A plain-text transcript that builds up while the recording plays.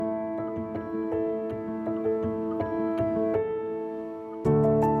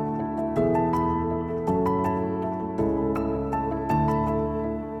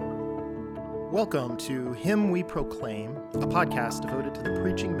Welcome to Him We Proclaim, a podcast devoted to the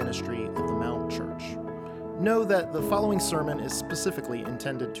preaching ministry of the Mount Church. Know that the following sermon is specifically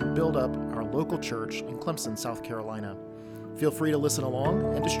intended to build up our local church in Clemson, South Carolina. Feel free to listen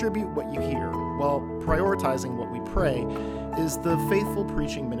along and distribute what you hear, while prioritizing what we pray is the faithful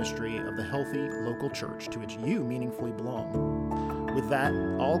preaching ministry of the healthy local church to which you meaningfully belong. With that,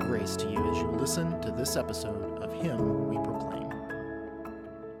 all grace to you as you listen to this episode of Him We Proclaim.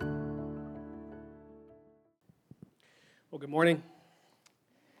 Well, good morning.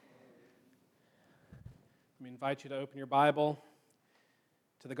 Let me invite you to open your Bible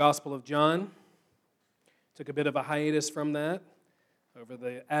to the Gospel of John. Took a bit of a hiatus from that over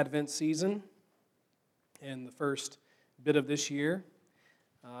the Advent season and the first bit of this year.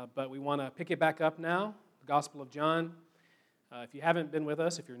 But we want to pick it back up now, the Gospel of John. If you haven't been with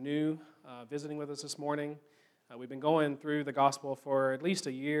us, if you're new, visiting with us this morning, we've been going through the Gospel for at least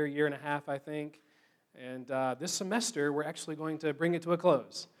a year and a half, I think. And this semester, we're actually going to bring it to a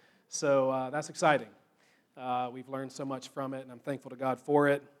close. So that's exciting. We've learned so much from it, and I'm thankful to God for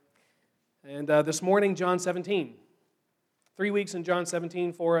it. And this morning, John 17. 3 weeks in John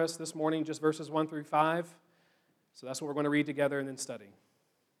 17 for us this morning, just verses 1 through 5. So that's what we're going to read together and then study.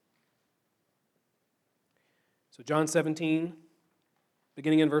 So John 17,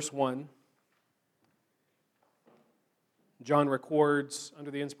 beginning in verse 1. John records,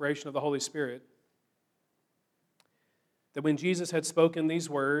 under the inspiration of the Holy Spirit, that when Jesus had spoken these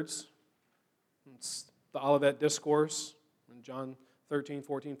words, it's the Olivet Discourse, in John 13,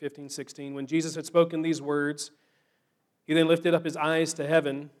 14, 15, 16, when Jesus had spoken these words, he then lifted up his eyes to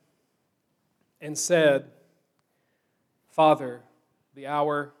heaven and said, Father, the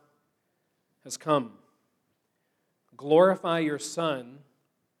hour has come. Glorify your Son,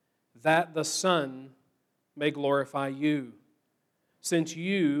 that the Son may glorify you, since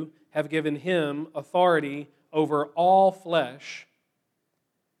you have given him authority over all flesh,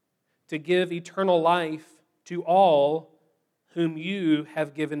 to give eternal life to all whom you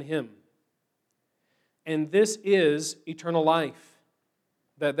have given him. And this is eternal life,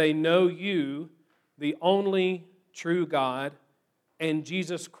 that they know you, the only true God, and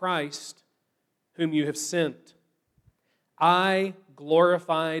Jesus Christ, whom you have sent. I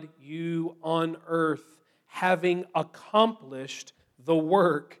glorified you on earth, having accomplished the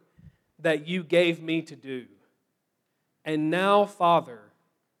work that you gave me to do. And now, Father,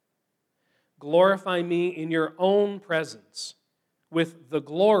 glorify me in your own presence with the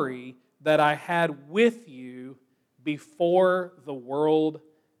glory that I had with you before the world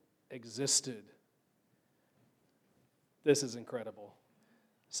existed. This is incredible.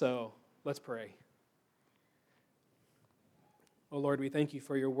 So, let's pray. Oh Lord, we thank you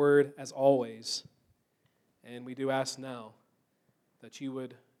for your word as always. And we do ask now that you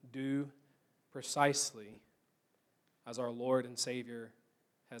would do precisely as our Lord and Savior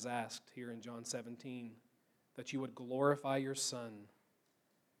has asked here in John 17, that you would glorify your Son,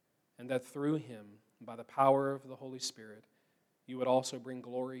 and that through him, by the power of the Holy Spirit, you would also bring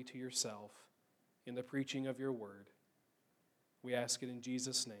glory to yourself in the preaching of your word. We ask it in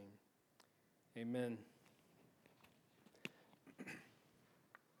Jesus' name. Amen.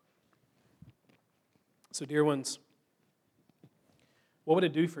 So, dear ones, what would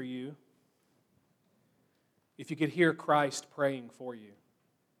it do for you if you could hear Christ praying for you?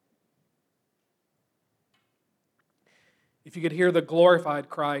 If you could hear the glorified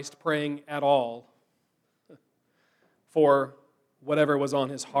Christ praying at all for whatever was on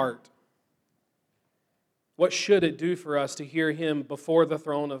his heart? What should it do for us to hear him before the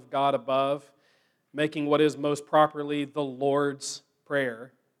throne of God above, making what is most properly the Lord's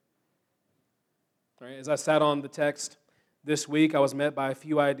Prayer? Right, as I sat on the text this week, I was met by a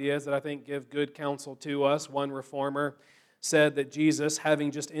few ideas that I think give good counsel to us. One reformer said that Jesus,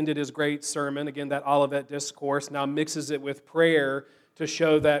 having just ended his great sermon, again, that Olivet Discourse, now mixes it with prayer to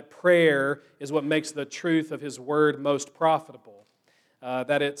show that prayer is what makes the truth of his word most profitable,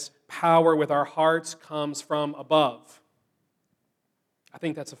 that its power with our hearts comes from above. I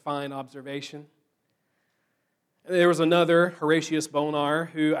think that's a fine observation. There was another, Horatius Bonar,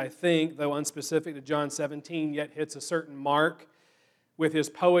 who I think, though unspecific to John 17, yet hits a certain mark with his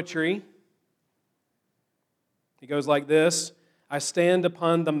poetry. He goes like this: I stand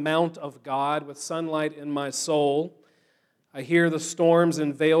upon the mount of God with sunlight in my soul. I hear the storms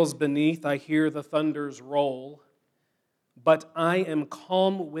and veils beneath. I hear the thunders roll. But I am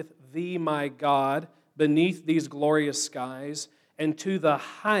calm with thee, my God, beneath these glorious skies, and to the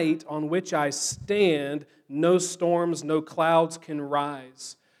height on which I stand, no storms, no clouds can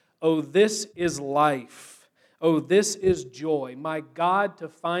rise. Oh, this is life. Oh, this is joy. My God, to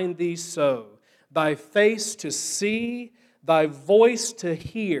find thee so. thy face to see, thy voice to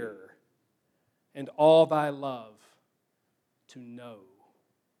hear, and all thy love to know.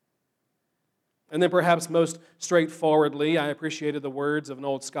 And then perhaps most straightforwardly, I appreciated the words of an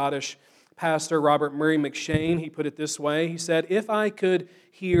old Scottish pastor, Robert Murray McShane. He put it this way. He said, if I could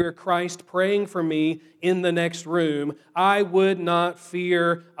hear Christ praying for me in the next room, I would not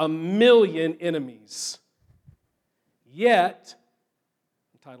fear a million enemies. Yet,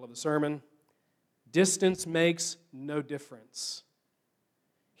 the title of the sermon, distance makes no difference.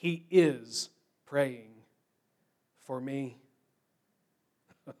 He is praying for me.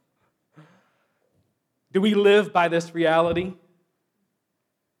 Do we live by this reality?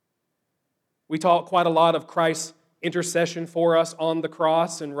 We talk quite a lot of Christ's intercession for us on the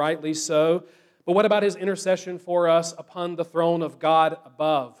cross, and rightly so. But what about His intercession for us upon the throne of God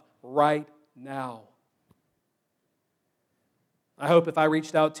above, right now? I hope if I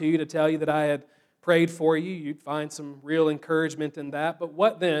reached out to you to tell you that I had prayed for you, you'd find some real encouragement in that. But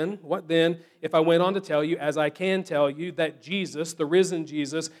what then? What then if I went on to tell you, as I can tell you, that Jesus, the risen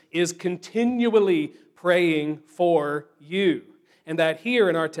Jesus, is continually praying for you? And that here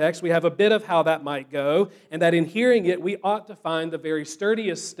in our text we have a bit of how that might go, and that in hearing it we ought to find the very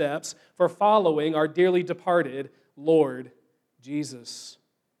sturdiest steps for following our dearly departed Lord Jesus.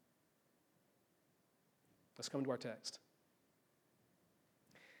 Let's come to our text.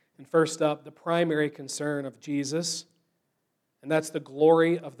 And first up, the primary concern of Jesus, and that's the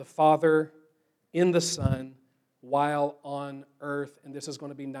glory of the Father in the Son while on earth. And this is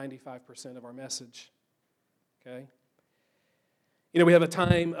going to be 95% of our message. Okay? You know, we have a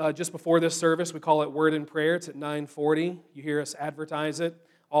time just before this service. We call it Word and Prayer. It's at 9:40. You hear us advertise it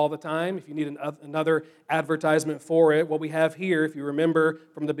all the time. If you need another advertisement for it, what we have here, if you remember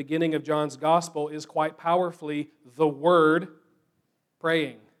from the beginning of John's Gospel, is quite powerfully the Word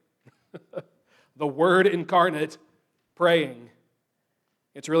praying. The Word incarnate praying.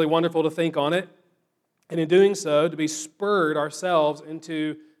 It's really wonderful to think on it, and in doing so, to be spurred ourselves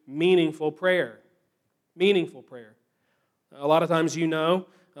into meaningful prayer. Meaningful prayer. A lot of times,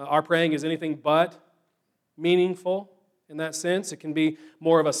 our praying is anything but meaningful in that sense. It can be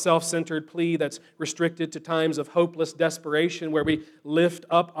more of a self-centered plea that's restricted to times of hopeless desperation where we lift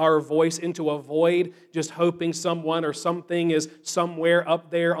up our voice into a void, just hoping someone or something is somewhere up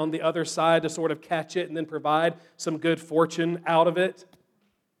there on the other side to sort of catch it and then provide some good fortune out of it.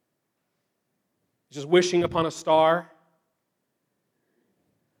 Just wishing upon a star.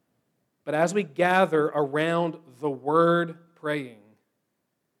 But as we gather around the Word praying,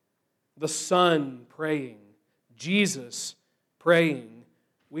 the Son praying, Jesus praying,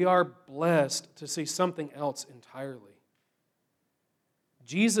 we are blessed to see something else entirely.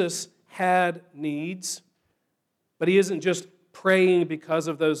 Jesus had needs, but He isn't just praying because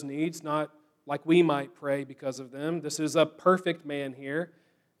of those needs, not like we might pray because of them. This is a perfect man here.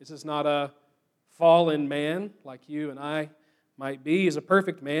 This is not a fallen man like you and I might be. He's a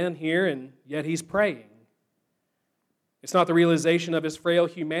perfect man here, and yet He's praying. It's not the realization of His frail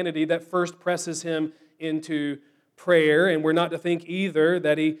humanity that first presses Him into prayer, and we're not to think either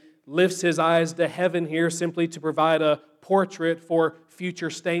that He lifts His eyes to heaven here simply to provide a portrait for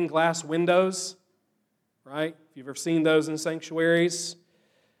future stained glass windows, right? If you've ever seen those in sanctuaries.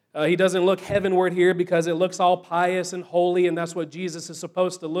 He doesn't look heavenward here because it looks all pious and holy, and that's what Jesus is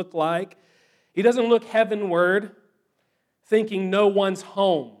supposed to look like. He doesn't look heavenward thinking no one's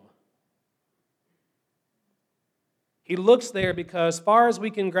home. He looks there because, as far as we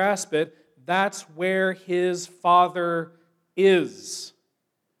can grasp it, that's where His Father is.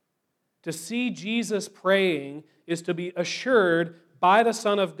 To see Jesus praying is to be assured by the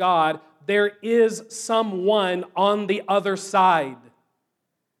Son of God there is someone on the other side.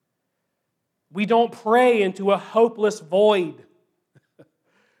 We don't pray into a hopeless void.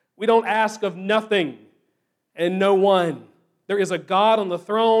 We don't ask of nothing and no one. There is a God on the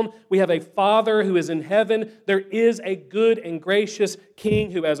throne. We have a Father who is in heaven. There is a good and gracious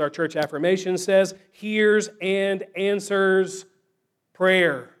King who, as our church affirmation says, hears and answers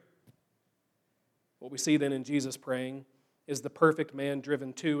prayer. What we see then in Jesus praying is the perfect man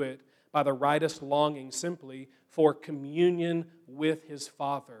driven to it by the rightest longing simply for communion with His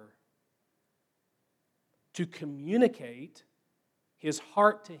Father. To communicate His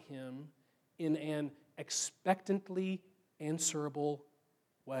heart to Him in an expectantly answerable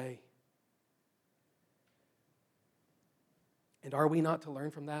way. And are we not to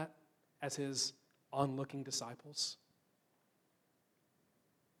learn from that as His onlooking disciples?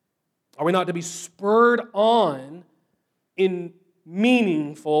 Are we not to be spurred on in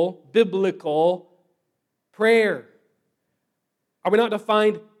meaningful, biblical prayer? Are we not to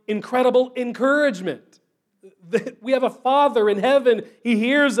find incredible encouragement? We have a Father in heaven. He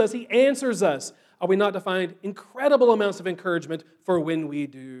hears us. He answers us. Are we not to find incredible amounts of encouragement for when we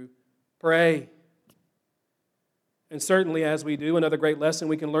do pray? And certainly as we do, another great lesson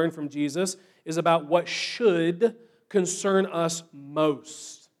we can learn from Jesus is about what should concern us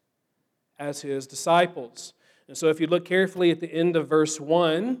most as His disciples. And so if you look carefully at the end of verse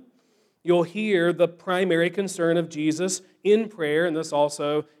 1, you'll hear the primary concern of Jesus in prayer, and this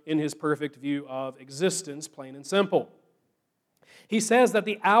also in His perfect view of existence, plain and simple. He says that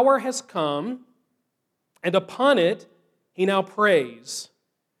the hour has come, and upon it He now prays,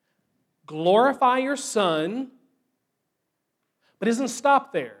 glorify your Son, but doesn't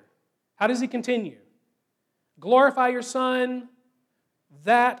stop there. How does He continue? Glorify your Son,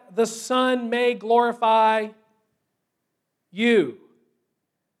 that the Son may glorify you.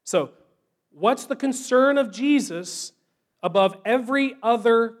 So, what's the concern of Jesus above every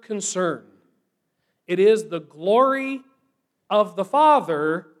other concern? It is the glory of the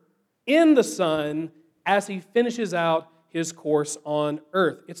Father in the Son as He finishes out His course on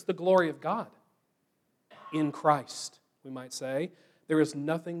earth. It's the glory of God in Christ, we might say. There is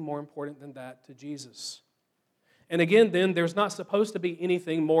nothing more important than that to Jesus. And again, then, there's not supposed to be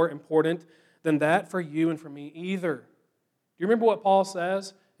anything more important than that for you and for me either. Do you remember what Paul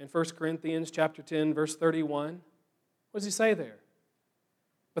says in 1 Corinthians chapter 10, verse 31? What does he say there?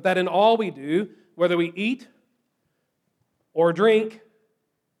 But that in all we do, whether we eat or drink,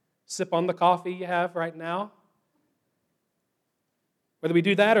 sip on the coffee you have right now, whether we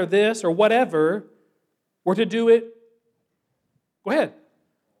do that or this or whatever, we're to do it, go ahead,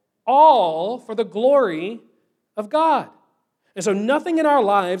 all for the glory of God. And so nothing in our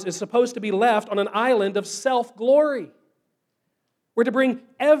lives is supposed to be left on an island of self-glory. We're to bring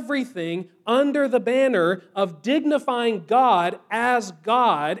everything under the banner of dignifying God,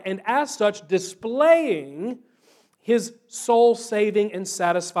 and as such displaying His soul-saving and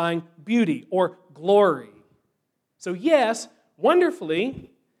satisfying beauty or glory. So yes,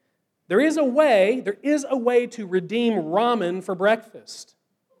 wonderfully, there is a way to redeem ramen for breakfast,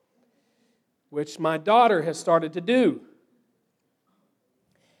 which my daughter has started to do.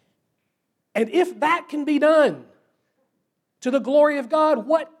 And if that can be done to the glory of God,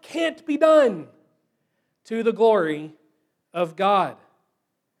 what can't be done to the glory of God?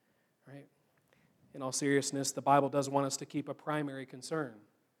 Right? In all seriousness, the Bible does want us to keep a primary concern,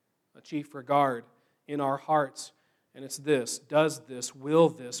 a chief regard in our hearts, and it's this: does this, will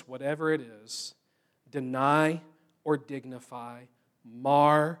this, whatever it is, deny or dignify,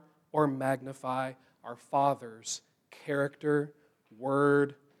 mar or magnify our Father's character,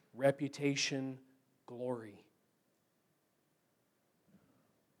 word, reputation, glory?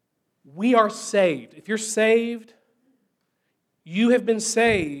 We are saved. If you're saved, you have been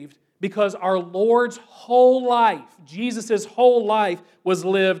saved because our Lord's whole life, Jesus' whole life, was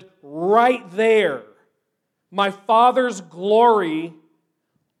lived right there. My Father's glory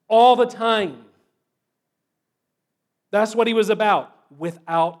all the time. That's what He was about,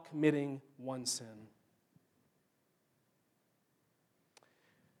 without committing one sin.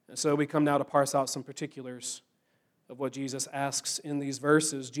 And so we come now to parse out some particulars of what Jesus asks in these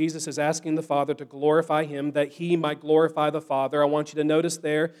verses. Jesus is asking the Father to glorify Him that He might glorify the Father. I want you to notice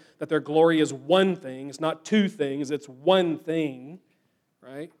there that their glory is one thing. It's not two things, it's one thing,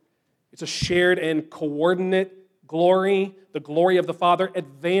 right? It's a shared and coordinate glory. The glory of the Father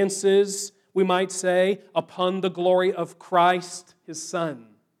advances, we might say, upon the glory of Christ, His Son,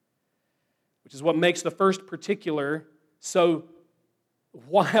 which is what makes the first particular so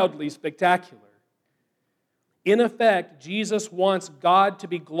wildly spectacular. In effect, Jesus wants God to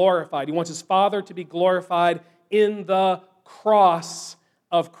be glorified. He wants His Father to be glorified in the cross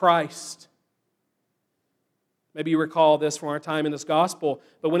of Christ. Maybe you recall this from our time in this gospel,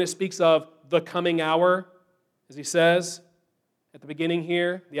 but when it speaks of the coming hour, as He says at the beginning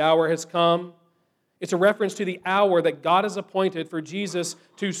here, the hour has come, it's a reference to the hour that God has appointed for Jesus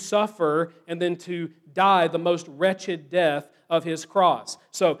to suffer and then to die the most wretched death of His cross.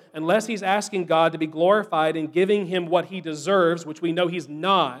 So, unless He's asking God to be glorified and giving Him what He deserves, which we know He's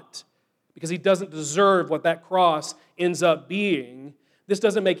not, because He doesn't deserve what that cross ends up being, this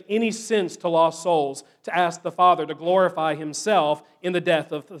doesn't make any sense to lost souls to ask the Father to glorify Himself in the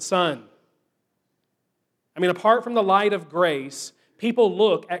death of the Son. I mean, apart from the light of grace, people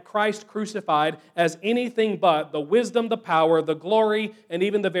look at Christ crucified as anything but the wisdom, the power, the glory, and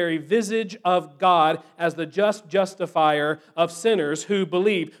even the very visage of God as the just justifier of sinners who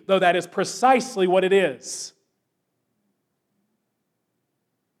believe, though that is precisely what it is.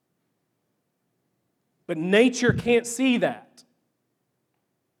 But nature can't see that.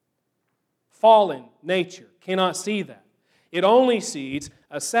 fallen nature cannot see that. It only sees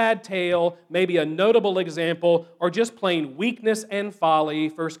a sad tale, maybe a notable example, or just plain weakness and folly,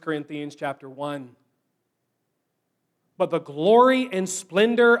 1 Corinthians chapter 1. But the glory and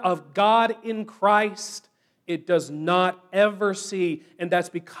splendor of God in Christ, it does not ever see. And that's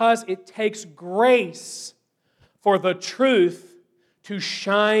because it takes grace for the truth to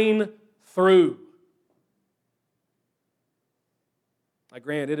shine through. I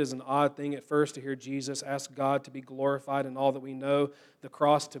grant it is an odd thing at first to hear Jesus ask God to be glorified in all that we know the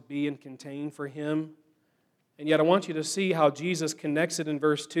cross to be and contain for Him. And yet I want you to see how Jesus connects it in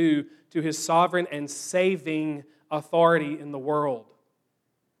verse 2 to His sovereign and saving authority in the world.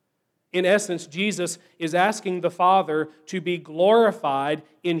 In essence, Jesus is asking the Father to be glorified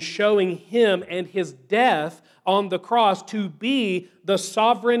in showing Him and His death on the cross to be the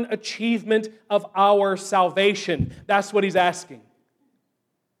sovereign achievement of our salvation. That's what He's asking.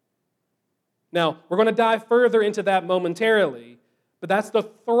 Now, we're going to dive further into that momentarily, but that's the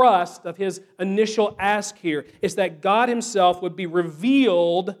thrust of His initial ask here, is that God Himself would be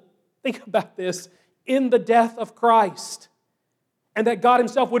revealed, think about this, in the death of Christ, and that God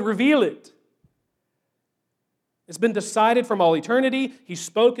Himself would reveal it. It's been decided from all eternity. He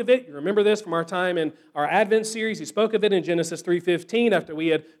spoke of it. You remember this from our time in our Advent series. He spoke of it in Genesis 3:15 after we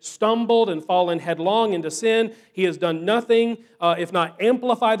had stumbled and fallen headlong into sin. He has done nothing if not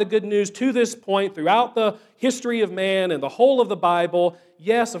amplify the good news to this point throughout the history of man and the whole of the Bible.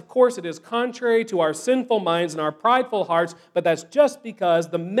 Yes, of course, it is contrary to our sinful minds and our prideful hearts, but that's just because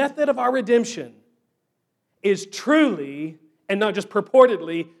the method of our redemption is truly, and not just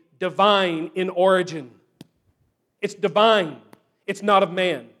purportedly, divine in origin. It's divine. It's not of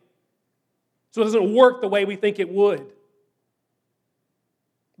man. So it doesn't work the way we think it would.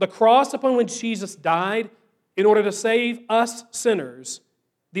 The cross upon which Jesus died in order to save us sinners,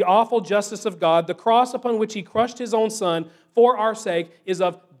 the awful justice of God, the cross upon which He crushed His own Son for our sake, is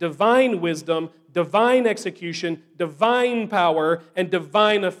of divine wisdom, divine execution, divine power, and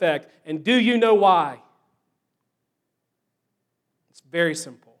divine effect. And do you know why? It's very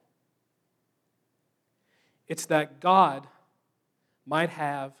simple. It's that God might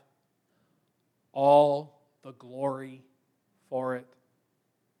have all the glory for it.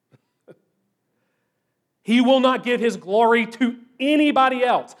 He will not give His glory to anybody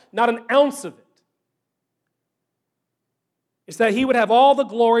else, not an ounce of it. It's that He would have all the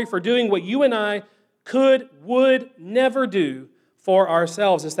glory for doing what you and I would never do for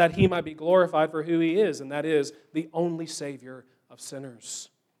ourselves. It's that He might be glorified for who He is, and that is the only Savior of sinners.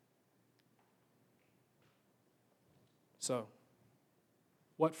 So,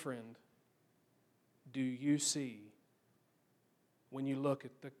 what friend do you see when you look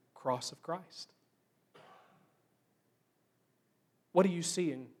at the cross of Christ? What do you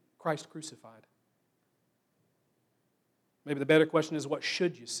see in Christ crucified? Maybe the better question is, what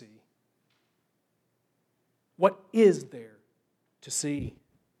should you see? What is there to see?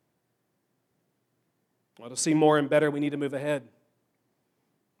 Well, to see more and better, we need to move ahead.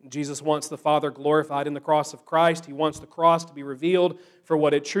 Jesus wants the Father glorified in the cross of Christ. He wants the cross to be revealed for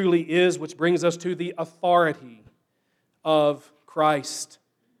what it truly is, which brings us to the authority of Christ.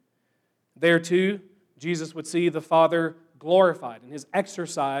 There too, Jesus would see the Father glorified in His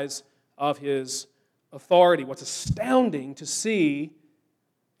exercise of His authority. What's astounding to see,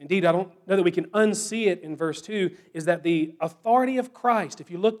 indeed, I don't know that we can unsee it in verse 2, is that the authority of Christ,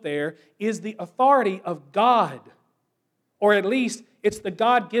 if you look there, is the authority of God. Or at least, it's the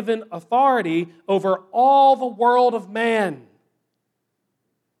God-given authority over all the world of man.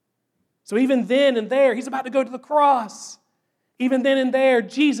 So even then and there, He's about to go to the cross. Even then and there,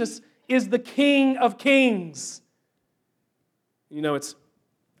 Jesus is the King of Kings. You know, it's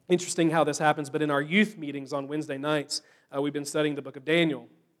interesting how this happens, but in our youth meetings on Wednesday nights, we've been studying the book of Daniel.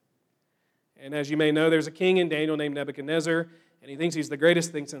 And as you may know, there's a king in Daniel named Nebuchadnezzar, and he thinks he's the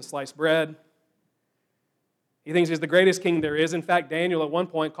greatest thing since sliced bread. He thinks he's the greatest king there is. In fact, Daniel at one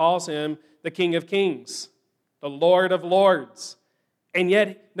point calls him the King of Kings, the Lord of Lords. And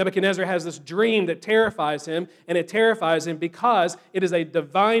yet, Nebuchadnezzar has this dream that terrifies him, and it terrifies him because it is a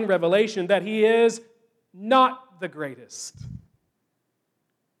divine revelation that he is not the greatest.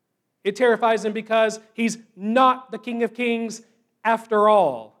 It terrifies him because he's not the King of Kings after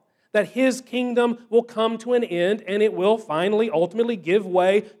all. That his kingdom will come to an end and it will finally, ultimately give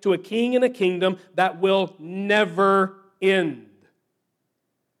way to a king and a kingdom that will never end.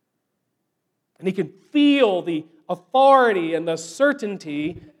 And he can feel the authority and the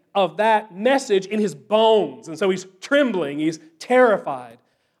certainty of that message in his bones. And so he's trembling, he's terrified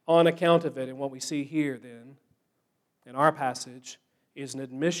on account of it. And what we see here then in our passage is an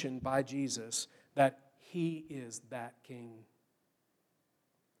admission by Jesus that He is that King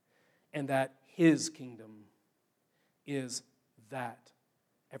and that His kingdom is that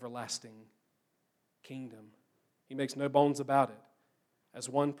everlasting kingdom. He makes no bones about it. As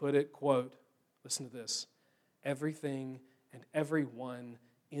one put it, quote, listen to this, everything and everyone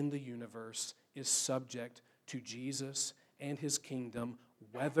in the universe is subject to Jesus and His kingdom,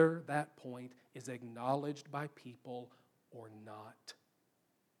 whether that point is acknowledged by people or not.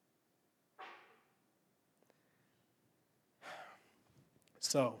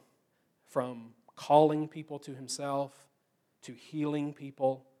 So, from calling people to Himself, to healing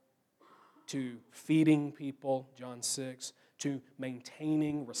people, to feeding people, John 6, to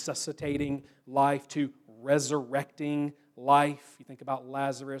maintaining, resuscitating life, to resurrecting life. You think about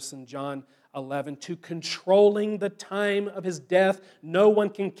Lazarus in John 11, to controlling the time of his death. No one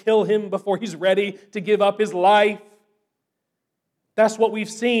can kill him before he's ready to give up his life. That's what we've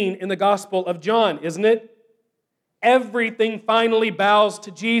seen in the Gospel of John, isn't it? Everything finally bows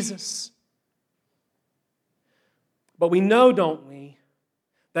to Jesus. But we know, don't we,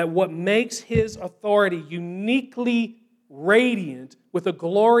 that what makes His authority uniquely radiant with the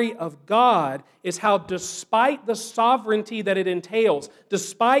glory of God is how, despite the sovereignty that it entails,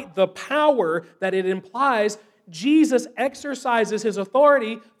 despite the power that it implies, Jesus exercises His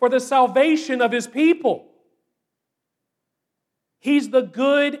authority for the salvation of His people. He's the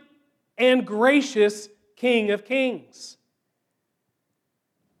good and gracious King of Kings.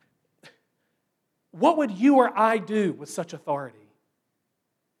 What would you or I do with such authority?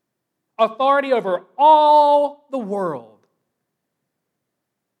 Authority over all the world.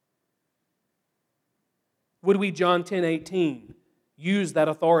 Would we, John 10:18, use that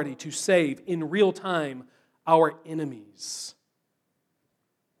authority to save in real time our enemies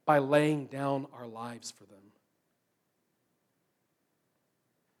by laying down our lives for them?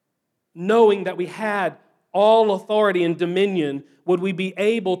 Knowing that we had all authority and dominion, would we be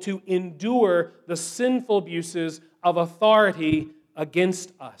able to endure the sinful abuses of authority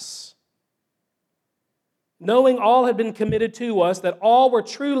against us? Knowing all had been committed to us, that all were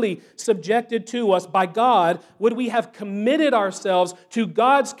truly subjected to us by God, would we have committed ourselves to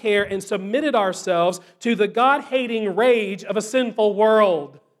God's care and submitted ourselves to the God-hating rage of a sinful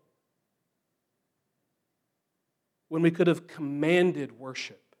world? When we could have commanded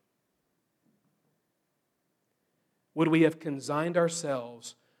worship? Would we have consigned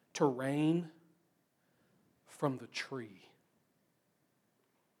ourselves to reign from the tree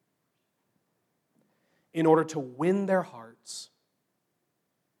in order to win their hearts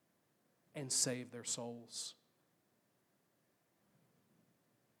and save their souls?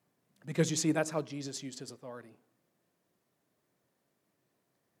 Because you see, that's how Jesus used His authority.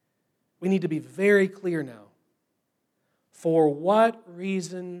 We need to be very clear now. For what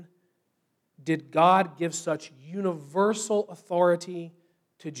reason did God give such universal authority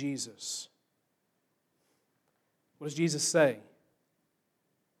to Jesus? What does Jesus say?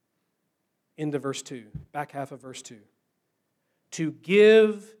 Into verse 2, back half of verse 2. To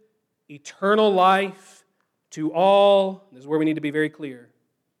give eternal life to all, this is where we need to be very clear,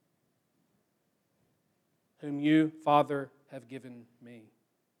 whom you, Father, have given me.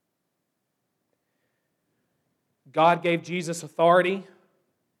 God gave Jesus authority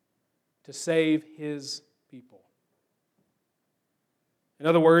to save His people. In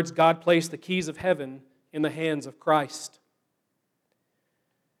other words, God placed the keys of heaven in the hands of Christ.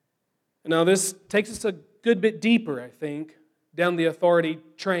 Now, this takes us a good bit deeper, I think, down the authority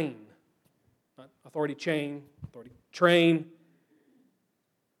train. Not authority chain, authority train.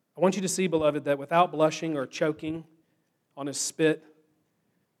 I want you to see, beloved, that without blushing or choking on His spit,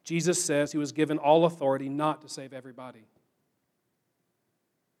 Jesus says He was given all authority not to save everybody,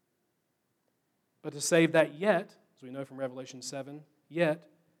 but to save that yet, as we know from Revelation 7, yet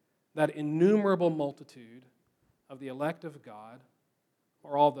that innumerable multitude of the elect of God,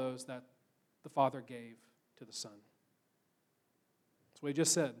 or all those that the Father gave to the Son. That's what He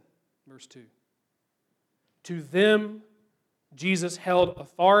just said, verse 2. To them, Jesus held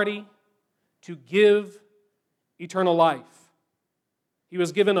authority to give eternal life. He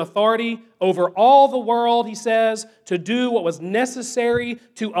was given authority over all the world, he says, to do what was necessary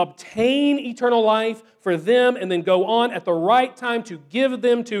to obtain eternal life for them and then go on at the right time to give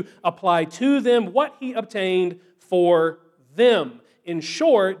them, to apply to them what He obtained for them. In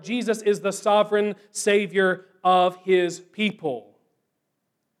short, Jesus is the sovereign Savior of His people.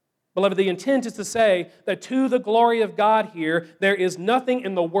 Beloved, the intent is to say that to the glory of God here, there is nothing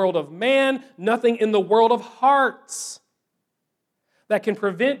in the world of man, nothing in the world of hearts that can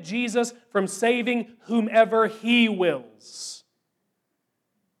prevent Jesus from saving whomever He wills.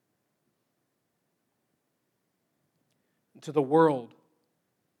 To the world,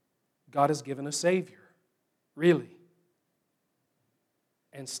 God has given a Savior, really.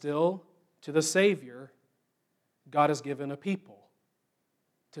 And still, to the Savior, God has given a people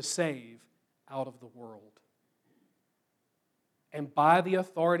to save out of the world. And by the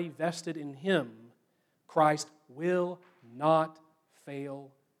authority vested in Him, Christ will not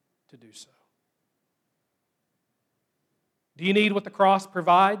fail to do so. Do you need what the cross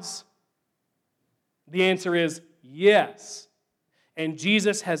provides? The answer is yes. And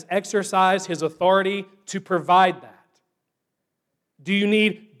Jesus has exercised His authority to provide that. Do you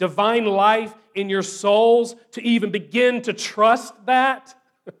need divine life in your souls to even begin to trust that?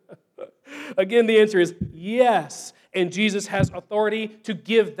 Again, the answer is yes. And Jesus has authority to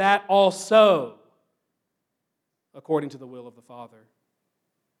give that also, according to the will of the Father.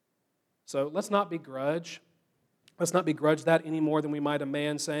 So let's not begrudge. Let's not begrudge that any more than we might a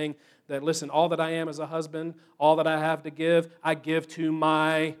man saying that, listen, all that I am as a husband, all that I have to give, I give to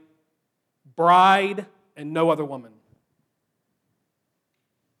my bride and no other woman.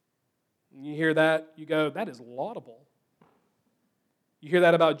 And you hear that, you go, that is laudable. You hear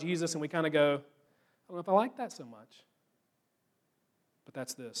that about Jesus and we kind of go, I don't know if I like that so much. But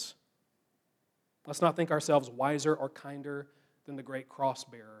that's this. Let's not think ourselves wiser or kinder than the great cross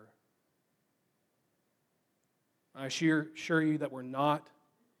bearer. I assure you that we're not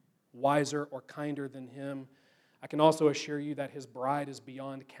wiser or kinder than Him. I can also assure you that His bride is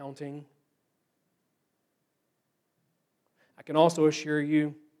beyond counting. I can also assure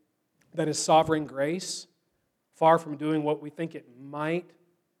you that His sovereign grace, far from doing what we think it might,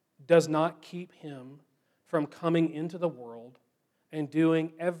 does not keep Him from coming into the world and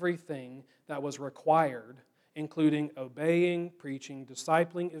doing everything that was required, including obeying, preaching,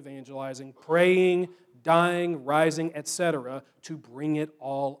 discipling, evangelizing, praying, dying, rising, etc., to bring it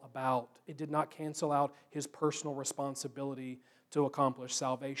all about. It did not cancel out His personal responsibility to accomplish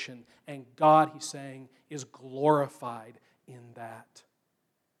salvation. And God, He's saying, is glorified in that.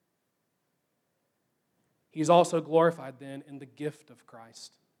 He's also glorified then in the gift of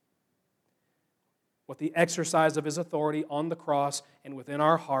Christ. What the exercise of His authority on the cross and within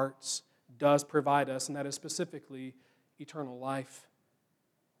our hearts does provide us, and that is specifically eternal life.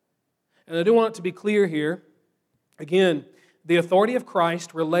 And I do want it to be clear here, again, the authority of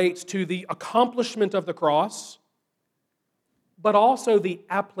Christ relates to the accomplishment of the cross, but also the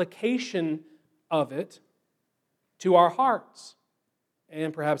application of it to our hearts.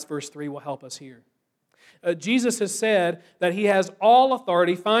 And perhaps verse 3 will help us here. Jesus has said that He has all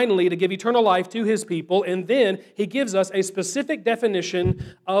authority, finally, to give eternal life to His people, and then He gives us a specific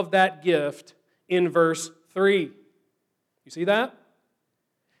definition of that gift in verse 3. You see that?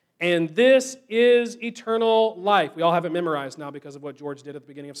 And this is eternal life. We all have it memorized now because of what George did at the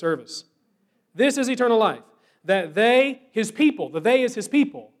beginning of service. This is eternal life. That they, His people, the they is His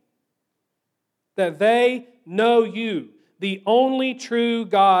people, that they know You, the only true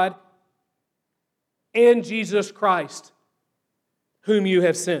God, and Jesus Christ, whom You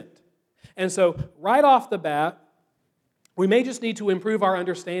have sent. And so, right off the bat, we may just need to improve our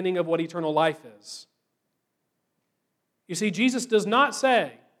understanding of what eternal life is. You see, Jesus does not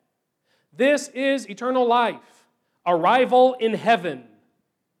say, this is eternal life, arrival in heaven.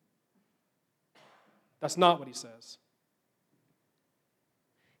 That's not what He says.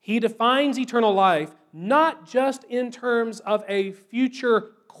 He defines eternal life not just in terms of a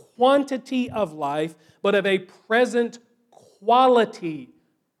future quantity of life, but of a present quality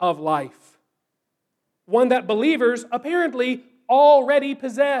of life. One that believers apparently already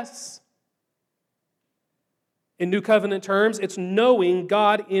possess. In New Covenant terms, it's knowing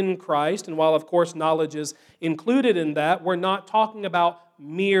God in Christ, and while of course knowledge is included in that, we're not talking about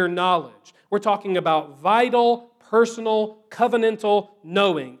mere knowledge. We're talking about vital, personal, covenantal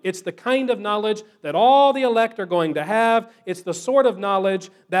knowing. It's the kind of knowledge that all the elect are going to have. It's the sort of knowledge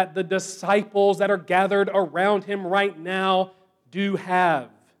that the disciples that are gathered around Him right now do have.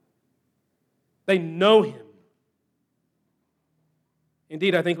 They know Him.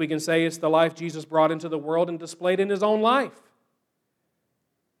 Indeed, I think we can say it's the life Jesus brought into the world and displayed in His own life.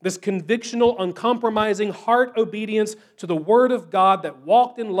 This convictional, uncompromising heart obedience to the Word of God that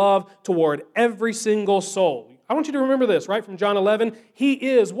walked in love toward every single soul. I want you to remember this, right, from John 11. He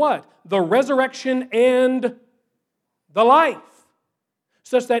is what? The resurrection and the life.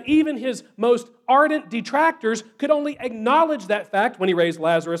 Such that even His most ardent detractors could only acknowledge that fact when He raised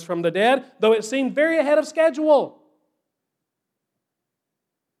Lazarus from the dead, though it seemed very ahead of schedule.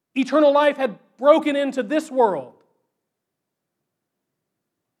 Eternal life had broken into this world.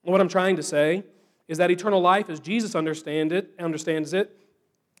 What I'm trying to say is that eternal life, as Jesus understands it,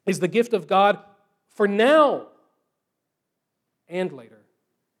 is the gift of God for now. and later.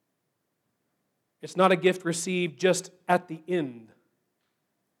 It's not a gift received just at the end.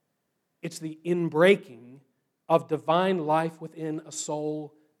 It's the inbreaking of divine life within a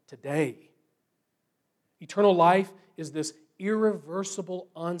soul today. Eternal life is this irreversible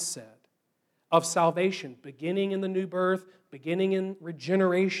onset of salvation, beginning in the new birth, beginning in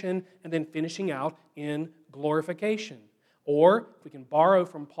regeneration, and then finishing out in glorification. Or, if we can borrow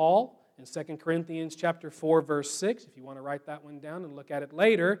from Paul in 2 Corinthians chapter 4, verse 6, if you want to write that one down and look at it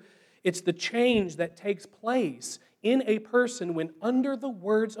later, it's the change that takes place in a person when under the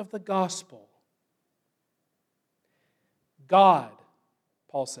words of the gospel, God,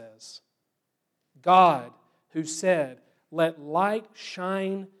 Paul says, God who said, "Let light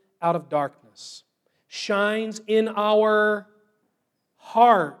shine out of darkness," shines in our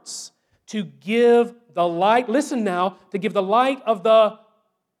hearts to give the light, listen now, to give the light of the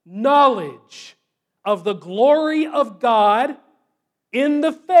knowledge of the glory of God in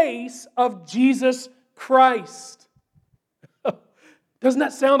the face of Jesus Christ. Doesn't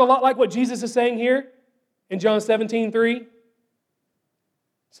that sound a lot like what Jesus is saying here in John 17:3?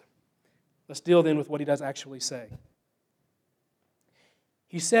 Let's deal then with what he does actually say.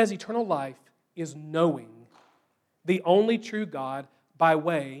 He says eternal life is knowing the only true God by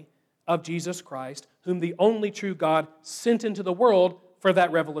way of Jesus Christ, whom the only true God sent into the world for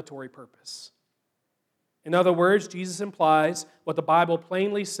that revelatory purpose. In other words, Jesus implies what the Bible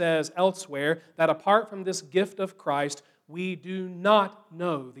plainly says elsewhere, that apart from this gift of Christ, we do not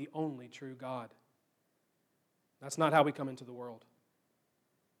know the only true God. That's not how we come into the world.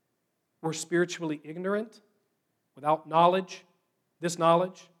 We're spiritually ignorant, without knowledge, this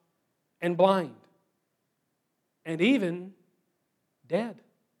knowledge, and blind, and even dead.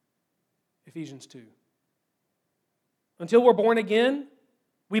 Ephesians 2. Until we're born again,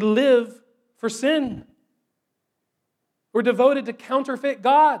 we live for sin. We're devoted to counterfeit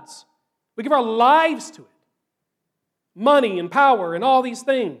gods. We give our lives to it. Money and power and all these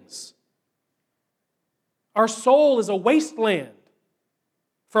things. Our soul is a wasteland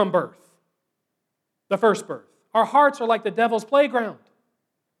from birth, the first birth. Our hearts are like the devil's playground.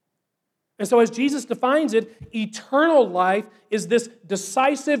 And so as Jesus defines it, eternal life is this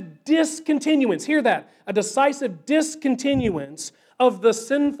decisive discontinuance. Hear that. A decisive discontinuance of the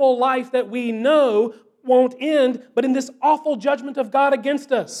sinful life that we know won't end, but in this awful judgment of God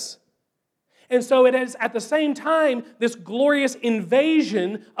against us. And so it is at the same time this glorious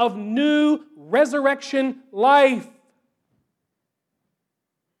invasion of new resurrection life.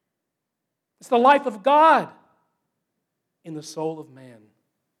 It's the life of God in the soul of man,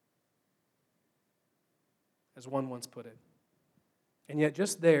 as one once put it. And yet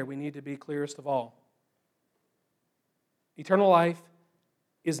just there we need to be clearest of all. Eternal life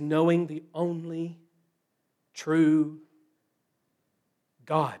is knowing the only true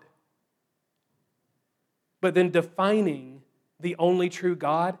God. But then defining the only true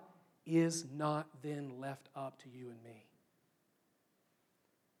God is not then left up to you and me.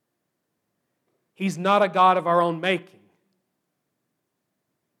 He's not a God of our own making.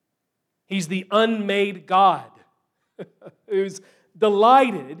 He's the unmade God who's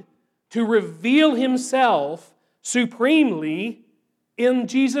delighted to reveal Himself supremely in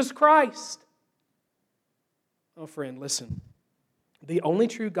Jesus Christ. Oh, friend, listen. The only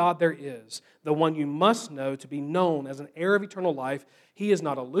true God there is, the one you must know to be known as an heir of eternal life, He is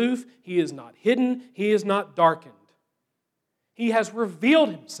not aloof, He is not hidden, He is not darkened. He has revealed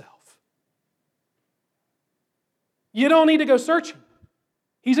Himself. You don't need to go searching.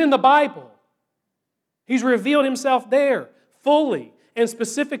 He's in the Bible. He's revealed Himself there, fully and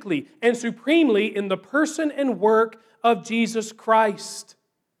specifically and supremely in the person and work of Jesus Christ.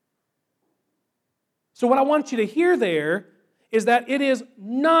 So what I want you to hear there is that it is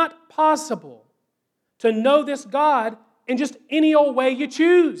not possible to know this God in just any old way you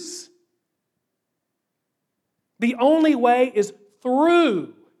choose. The only way is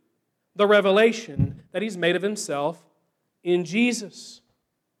through the revelation that He's made of Himself in Jesus.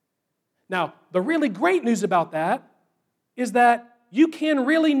 Now, the really great news about that is that you can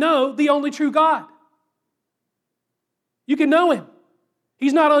really know the only true God. You can know Him.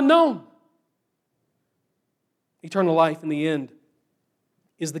 He's not unknown. Eternal life in the end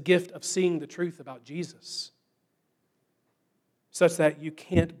is the gift of seeing the truth about Jesus, such that you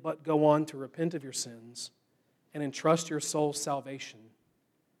can't but go on to repent of your sins and entrust your soul's salvation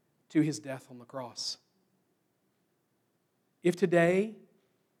to His death on the cross. If today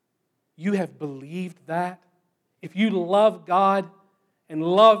you have believed that, if you love God and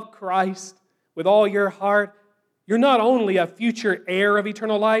love Christ with all your heart, you're not only a future heir of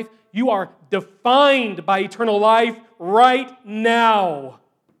eternal life, you are defined by eternal life right now.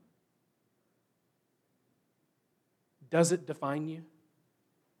 Does it define you?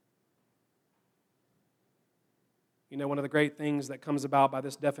 You know, one of the great things that comes about by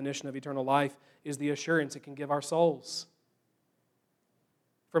this definition of eternal life is the assurance it can give our souls.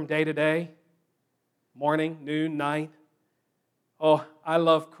 From day to day, morning, noon, night. Oh, I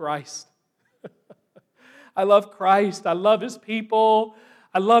love Christ. I love Christ. I love His people.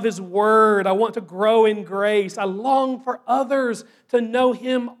 I love His Word. I want to grow in grace. I long for others to know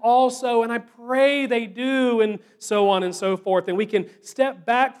Him also, and I pray they do, and so on and so forth. And we can step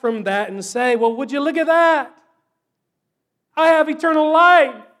back from that and say, well, would you look at that? I have eternal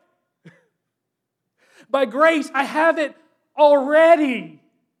life. By grace, I have it already.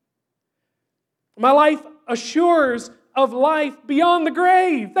 My life assures of life beyond the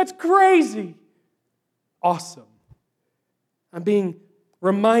grave. That's crazy. Awesome. I'm being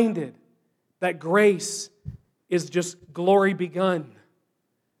reminded that grace is just glory begun.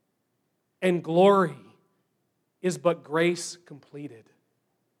 And glory is but grace completed.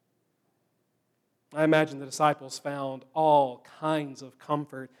 I imagine the disciples found all kinds of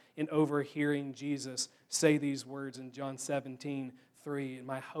comfort in overhearing Jesus say these words in John 17:3. And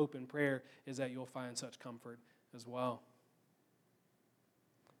my hope and prayer is that you'll find such comfort as well.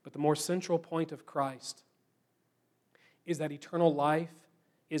 But the more central point of Christ is that eternal life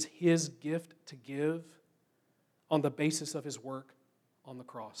is His gift to give on the basis of His work on the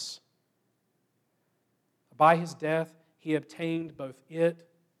cross. By His death, He obtained both it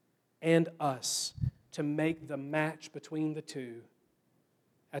and us to make the match between the two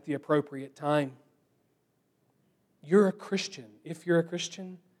at the appropriate time. You're a Christian, if you're a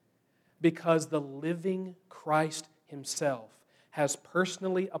Christian, because the living Christ Himself has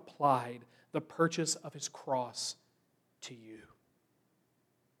personally applied the purchase of His cross to you.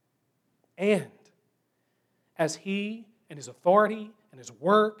 And as He and His authority and His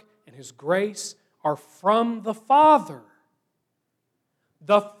work and His grace are from the Father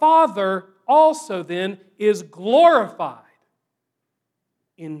also then is glorified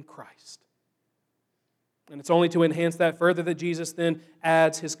in Christ. And it's only to enhance that further that Jesus then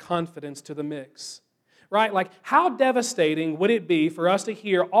adds His confidence to the mix. Right? Like, how devastating would it be for us to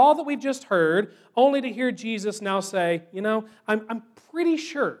hear all that we've just heard, only to hear Jesus now say, you know, I'm pretty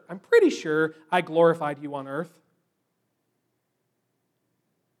sure I glorified you on earth.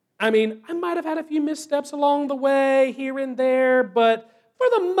 I mean, I might have had a few missteps along the way, here and there, but for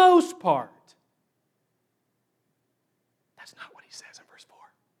the most part, that's not what He says in verse 4.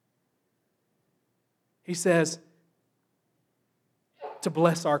 He says, to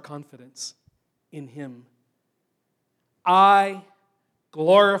bless our confidence in Him, I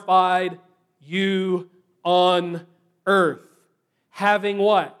glorified you on earth, having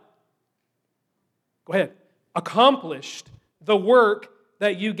what? Go ahead. Accomplished the work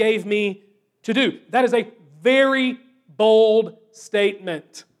that you gave me to do. That is a very bold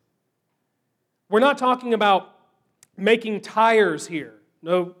statement. We're not talking about making tires here.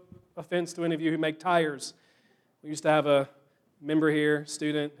 No offense to any of you who make tires. We used to have a member here,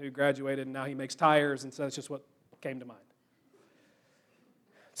 student who graduated, and now he makes tires, and so that's just what came to mind.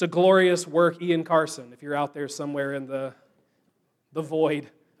 It's a glorious work, Ian Carson, if you're out there somewhere in the void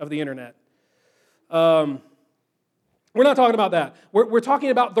of the internet. We're not talking about that. We're talking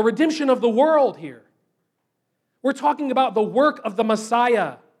about the redemption of the world here. We're talking about the work of the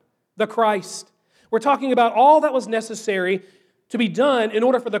Messiah, the Christ. We're talking about all that was necessary to be done in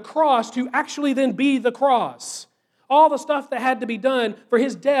order for the cross to actually then be the cross. All the stuff that had to be done for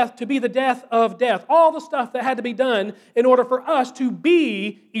His death to be the death of death. All the stuff that had to be done in order for us to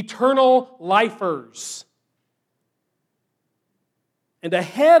be eternal lifers. And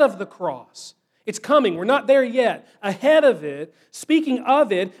ahead of the cross, it's coming, we're not there yet. Ahead of it, speaking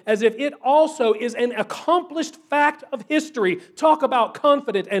of it as if it also is an accomplished fact of history. Talk about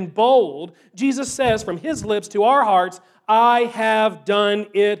confident and bold. Jesus says from His lips to our hearts, I have done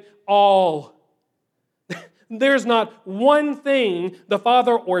it all. There's not one thing the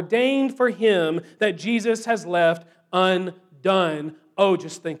Father ordained for Him that Jesus has left undone. Oh,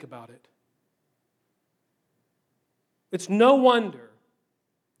 just think about it. It's no wonder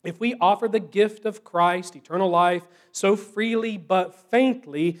if we offer the gift of Christ, eternal life, so freely but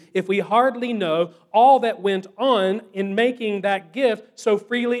faintly, if we hardly know all that went on in making that gift so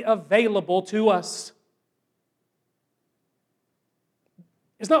freely available to us.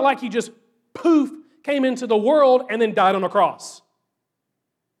 It's not like He just poof, came into the world and then died on a cross.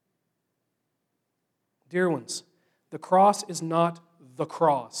 Dear ones, the cross is not the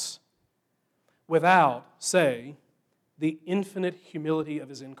cross without, say, the infinite humility of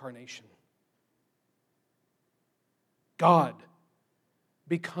his incarnation. God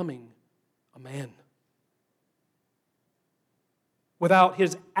becoming a man. Without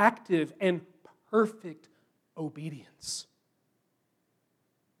his active and perfect obedience.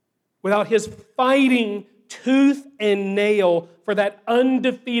 Without his fighting tooth and nail for that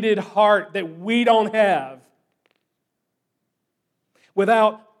undefeated heart that we don't have.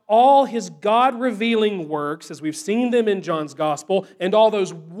 Without all his God-revealing works, as we've seen them in John's Gospel, and all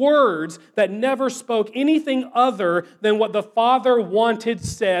those words that never spoke anything other than what the Father wanted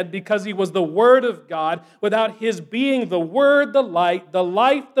said because he was the Word of God, without his being the Word, the light, the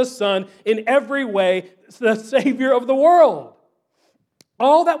life, the Son, in every way, the Savior of the world.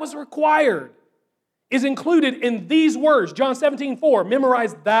 All that was required is included in these words. John 17:4,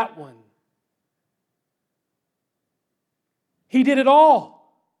 memorize that one. He did it all.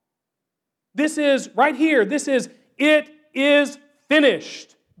 This is, right here, this is, it is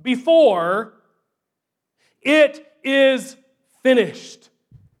finished. Before, it is finished.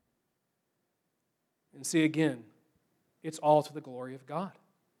 And see again, it's all to the glory of God.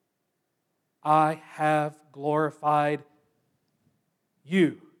 I have glorified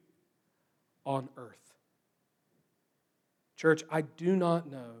you on earth. Church, I do not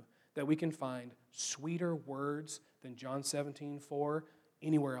know that we can find sweeter words than John 17:4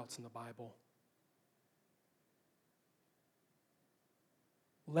 anywhere else in the Bible.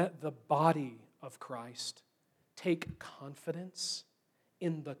 Let the body of Christ take confidence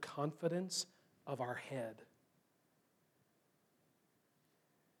in the confidence of our head.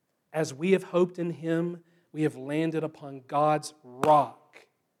 As we have hoped in him, we have landed upon God's rock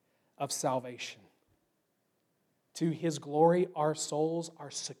of salvation. To his glory, our souls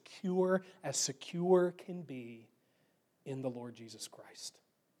are secure as secure can be in the Lord Jesus Christ.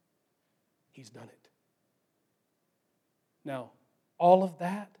 He's done it. Now, all of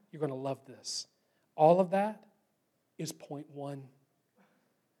that, you're going to love this. All of that is point one.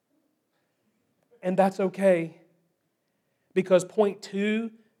 And that's okay, because point two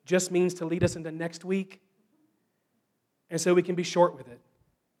just means to lead us into next week, and so we can be short with it.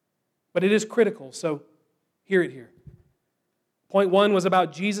 But it is critical, so hear it here. Point one was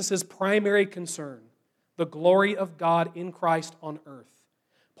about Jesus' primary concern, the glory of God in Christ on earth.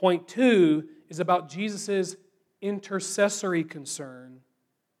 Point two is about Jesus' intercessory concern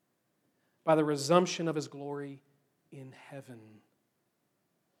by the resumption of his glory in heaven.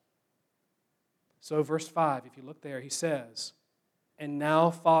 So verse 5, if you look there, he says, "And now,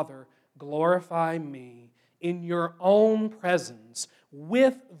 Father, glorify me in your own presence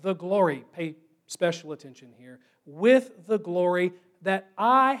with the glory," pay special attention here, "with the glory that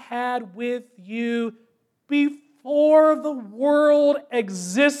I had with you before the world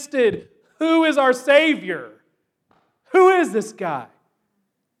existed." Who is our Savior? Who is this guy?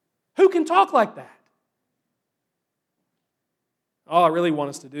 Who can talk like that? All I really want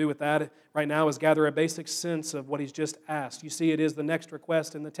us to do with that right now is gather a basic sense of what he's just asked. You see, it is the next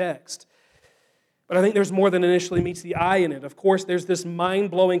request in the text. But I think there's more than initially meets the eye in it. Of course, there's this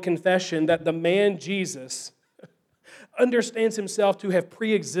mind-blowing confession that the man Jesus understands himself to have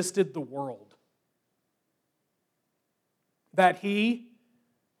pre-existed the world. That he,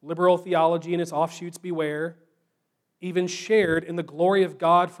 liberal theology and its offshoots beware, even shared in the glory of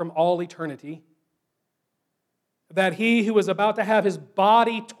God from all eternity. That he who was about to have his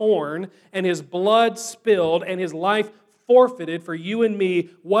body torn and his blood spilled and his life forfeited for you and me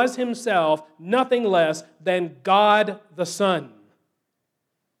was himself nothing less than God the Son.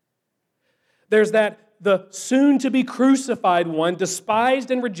 There's that the soon-to-be crucified one, despised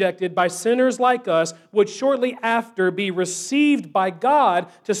and rejected by sinners like us, would shortly after be received by God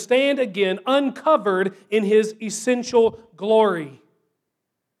to stand again uncovered in his essential glory.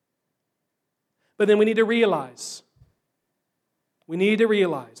 But then we need to realize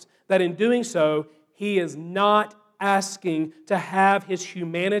that in doing so, he is not asking to have his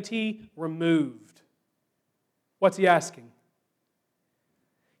humanity removed. What's he asking?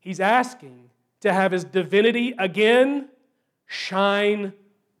 He's asking to have his divinity again shine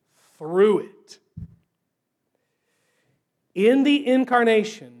through it. In the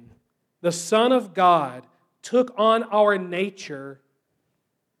incarnation, the Son of God took on our nature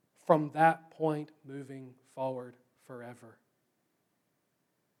from that point moving forward forever.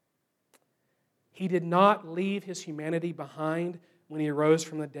 He did not leave his humanity behind when he rose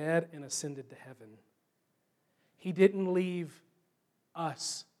from the dead and ascended to heaven. He didn't leave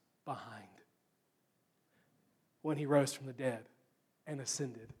us behind when he rose from the dead and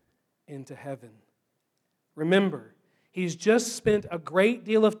ascended into heaven. Remember, he's just spent a great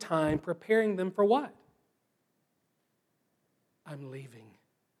deal of time preparing them for what? I'm leaving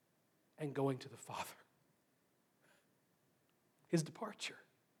and going to the Father. His departure.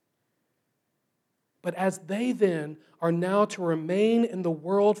 But as they then are now to remain in the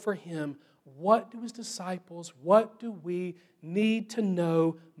world for Him, what do His disciples, what do we need to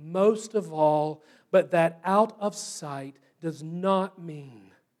know most of all, but that out of sight does not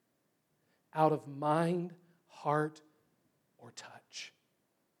mean out of mind, heart, or touch.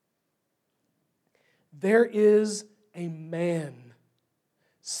 There is a man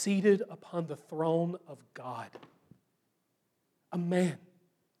seated upon the throne of God. A man.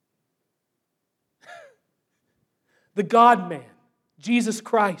 The God-man, Jesus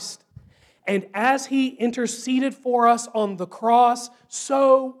Christ. And as He interceded for us on the cross,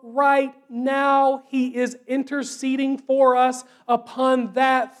 so right now He is interceding for us upon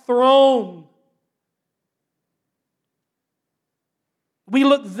that throne. We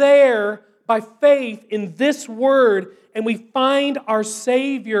look there by faith in this word, and we find our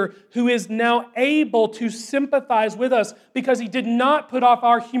Savior who is now able to sympathize with us because He did not put off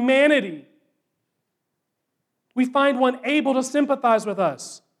our humanity. We find one able to sympathize with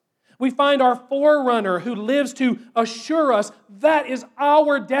us. We find our forerunner who lives to assure us that is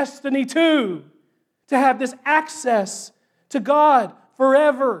our destiny too, to have this access to God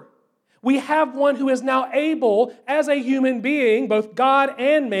forever. We have one who is now able, as a human being, both God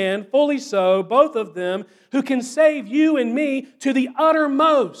and man, fully so, both of them, who can save you and me to the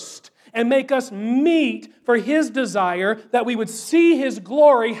uttermost and make us meet for His desire that we would see His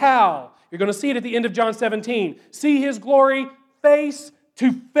glory. How? You're going to see it at the end of John 17. See His glory face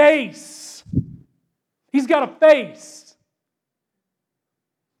to face. He's got a face.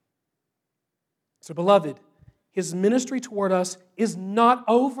 So, beloved, His ministry toward us is not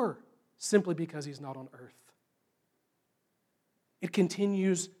over simply because He's not on earth. It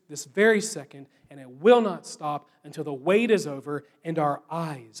continues this very second, and it will not stop until the wait is over and our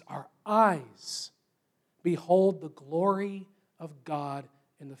eyes behold the glory of God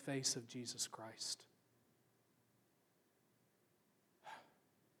in the face of Jesus Christ.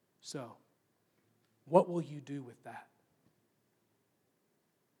 So, what will you do with that?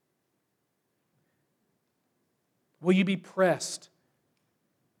 Will you be pressed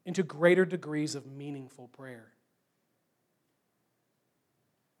into greater degrees of meaningful prayer?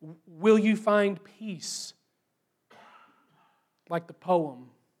 Will you find peace, like the poem,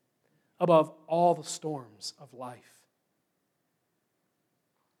 above all the storms of life?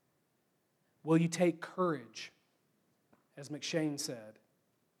 Will you take courage, as McShane said,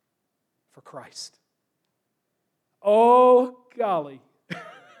 for Christ? Oh, golly.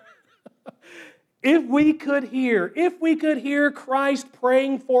 If we could hear Christ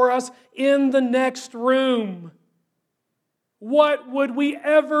praying for us in the next room, what would we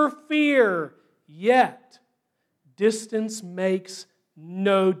ever fear? Yet, distance makes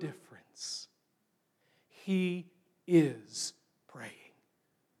no difference. He is praying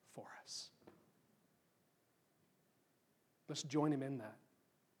for us. Let's join Him in that.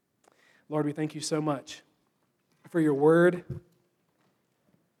 Lord, we thank You so much for Your word.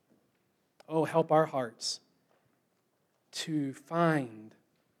 Oh, help our hearts to find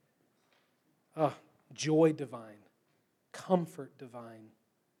joy divine, comfort divine,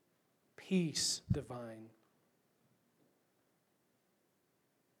 peace divine.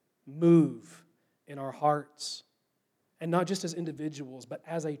 Move in our hearts, and not just as individuals, but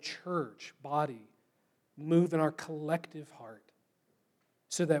as a church body. Move in our collective heart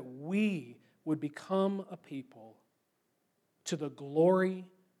so that we would become a people to the glory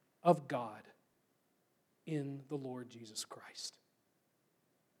of God in the Lord Jesus Christ.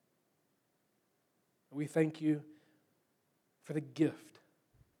 We thank You for the gift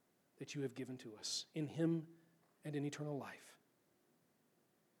that You have given to us in Him and in eternal life.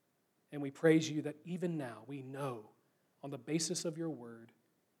 And we praise You that even now we know on the basis of Your word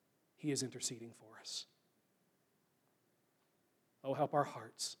He is interceding for us. Oh, help our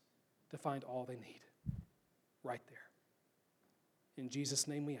hearts to find all they need right there. In Jesus'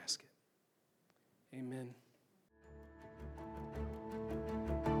 name we ask it. Amen.